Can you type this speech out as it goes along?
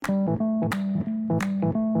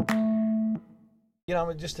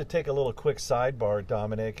just to take a little quick sidebar,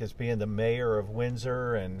 Dominic, as being the mayor of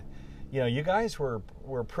Windsor, and you guys were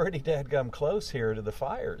pretty dadgum close here to the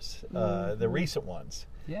fires, the recent ones.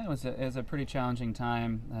 Yeah, it was a pretty challenging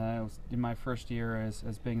time. It was in my first year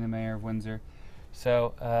as being the mayor of Windsor.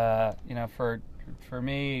 So for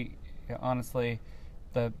me, honestly,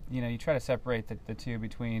 you try to separate the two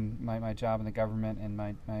between my job in the government and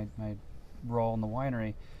my role in the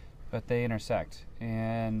winery, but they intersect.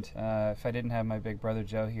 And if I didn't have my big brother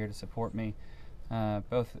Joe here to support me,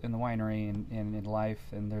 both in the winery and in life,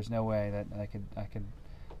 then there's no way that I could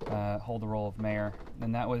hold the role of mayor.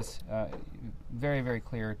 And that was very, very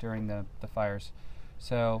clear during the fires.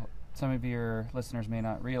 So some of your listeners may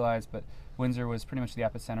not realize, but Windsor was pretty much the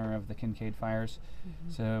epicenter of the Kincaid fires.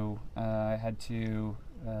 So I had to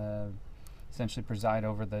essentially preside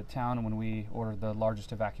over the town when we ordered the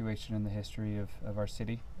largest evacuation in the history of our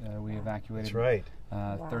city. We evacuated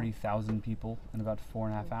 30,000 people in about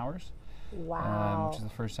 4.5 hours. Wow. Which is the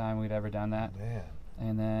first time we'd ever done that. Man.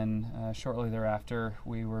 And then shortly thereafter,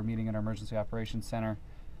 we were meeting at our emergency operations center,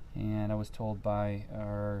 and I was told by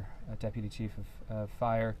our deputy chief of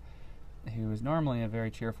fire, who is normally a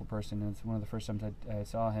very cheerful person, and it's one of the first times I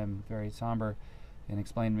saw him very somber, and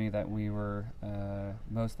explained to me that we were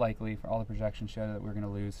most likely, for all the projections showed, that we were going to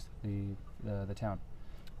lose the town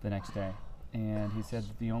the next day. And he said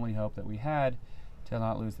that the only hope that we had to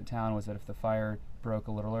not lose the town was that if the fire broke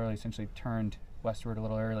a little early, essentially turned westward a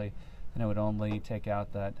little early, then it would only take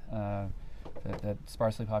out that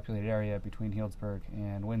sparsely populated area between Healdsburg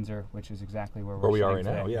and Windsor, which is exactly where we are right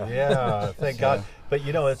today. now. Yeah. Yeah, thank God. But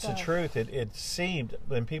it's the truth. It seemed,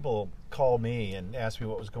 when people called me and asked me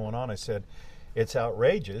what was going on, I said, it's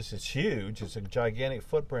outrageous. It's huge. It's a gigantic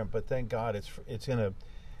footprint. But thank God, it's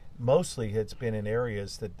mostly it's been in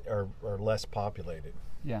areas that are less populated.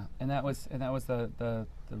 Yeah, and that was the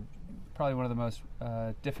probably one of the most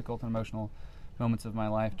difficult and emotional moments of my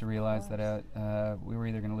life, to realize that we were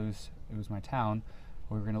either going to lose my town,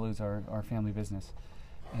 or we were going to lose our family business,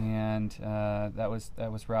 and that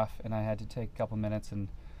was rough. And I had to take a couple minutes, and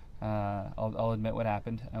I'll admit what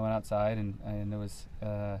happened. I went outside, and it was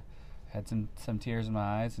had some tears in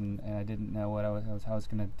my eyes, and I didn't know how I was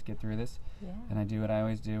going to get through this. Yeah. And I do what I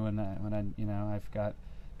always do when I've got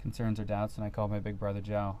concerns or doubts, and I called my big brother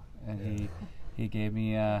Joe, and he gave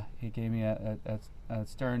me a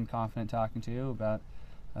stern, confident talking to about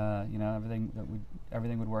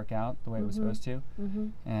everything would work out the way it was supposed to,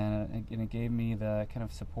 and it gave me the kind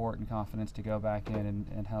of support and confidence to go back in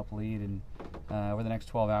and help lead. And over the next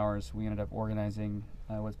 12 hours, we ended up organizing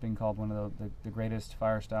what's being called one of the greatest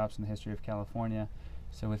fire stops in the history of California.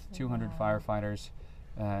 So with 200 firefighters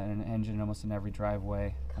and an engine almost in every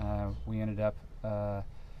driveway, we ended up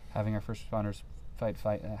having our first responders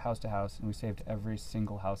fight house to house, and we saved every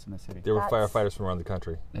single house in the city. There were firefighters from around the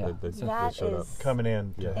country that showed up. Coming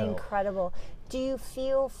in to help. Incredible. Do you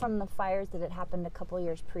feel from the fires that had happened a couple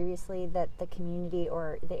years previously that the community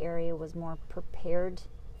or the area was more prepared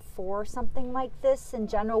for something like this in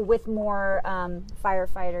general, with more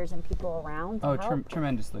firefighters and people around to help?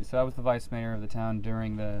 Tremendously. So I was the vice mayor of the town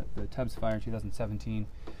during the Tubbs fire in 2017.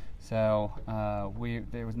 So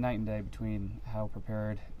there was night and day between how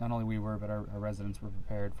prepared not only we were, but our residents were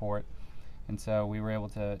prepared for it. And so we were able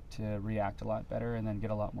to react a lot better and then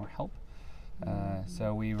get a lot more help.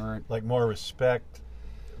 So we were... Like more respect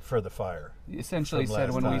for the fire. Essentially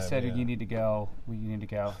said when we said you need to go, you need to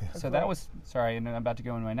go. So that was, and I'm about to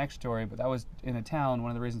go into my next story, but that was in a town.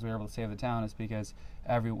 One of the reasons we were able to save the town is because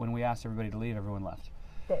when we asked everybody to leave, everyone left.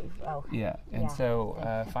 Yeah. And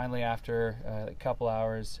so finally, after a couple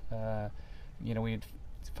hours, we had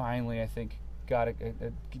finally, I think, got a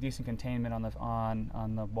decent containment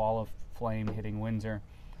on the wall of flame hitting Windsor.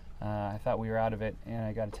 I thought we were out of it, and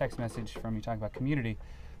I got a text message from you talking about community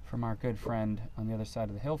from our good friend on the other side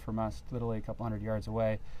of the hill from us, literally a couple hundred yards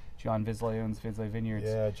away. John Visley owns Visley Vineyards.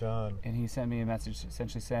 Yeah, John. And he sent me a message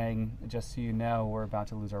essentially saying, just so you know, we're about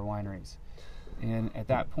to lose our wineries. And at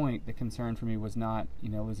that point, the concern for me was not,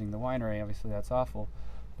 losing the winery. Obviously, that's awful.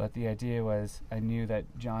 But the idea was, I knew that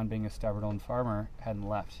John, being a stubborn old farmer, hadn't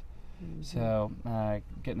left. So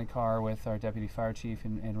get in the car with our deputy fire chief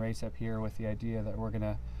and race up here with the idea that we're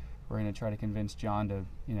gonna try to convince John to,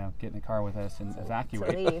 get in the car with us and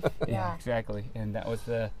evacuate. To leave. Yeah, exactly. And that was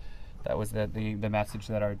the message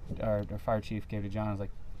that our fire chief gave to John. I was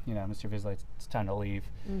like, Mr. Visley, it's time to leave.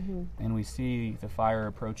 And we see the fire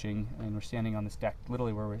approaching, and we're standing on this deck,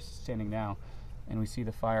 literally where we're standing now, and we see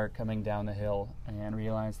the fire coming down the hill, and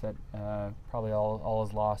realize that probably all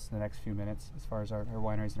is lost in the next few minutes as far as our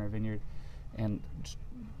wineries and our vineyard. And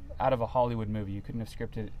out of a Hollywood movie. You couldn't have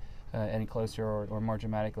scripted any closer or more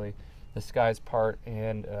dramatically. The skies part,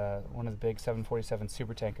 and one of the big 747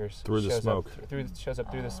 super tankers through the smoke shows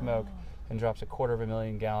up through the smoke and drops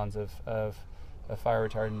 250,000 gallons of fire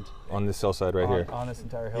retardant on this hillside right here. On this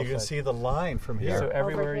entire hillside. You can see the line from here. So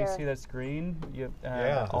everywhere you see that's green,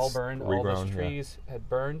 all burned. All those trees had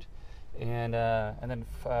burned, and then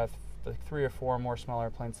like 3 or 4 more smaller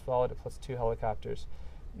planes followed it, plus 2 helicopters,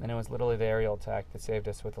 and it was literally the aerial attack that saved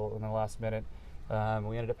us in the last minute.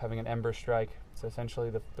 We ended up having an ember strike. So essentially,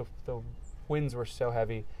 the winds were so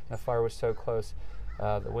heavy and the fire was so close.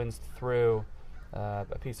 The winds threw a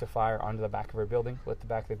piece of fire onto the back of our building, lit the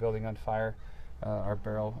back of the building on fire. Our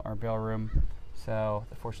bale room. So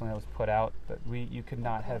fortunately, that was put out. But you could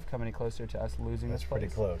not have come any closer to us losing this place.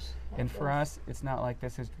 That's pretty close. And for us, it's not like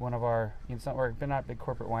this is one of our. It's not we're not a big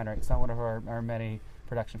corporate winery. It's not one of our many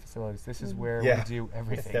production facilities. This is where we do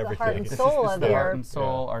everything. The heart and This soul is of the your heart and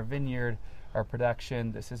soul, our vineyard, our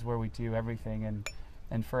production. This is where we do everything,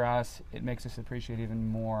 and for us, it makes us appreciate even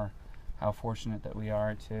more how fortunate that we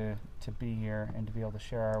are to be here and to be able to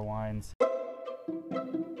share our wines.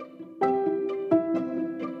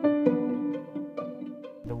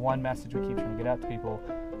 The one message we keep trying to get out to people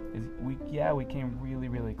is we came really,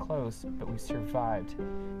 really close, but we survived.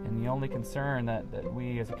 And the only concern that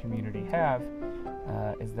we as a community have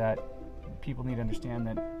is that people need to understand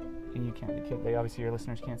that, and they obviously your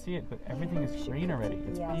listeners can't see it, but everything is green already.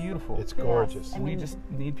 It's beautiful. It's gorgeous. Yes. We just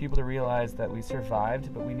need people to realize that we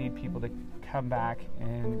survived, but we need people to come back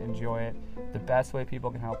and enjoy it. The best way people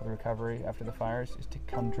can help with recovery after the fires is to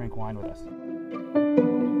come drink wine with us.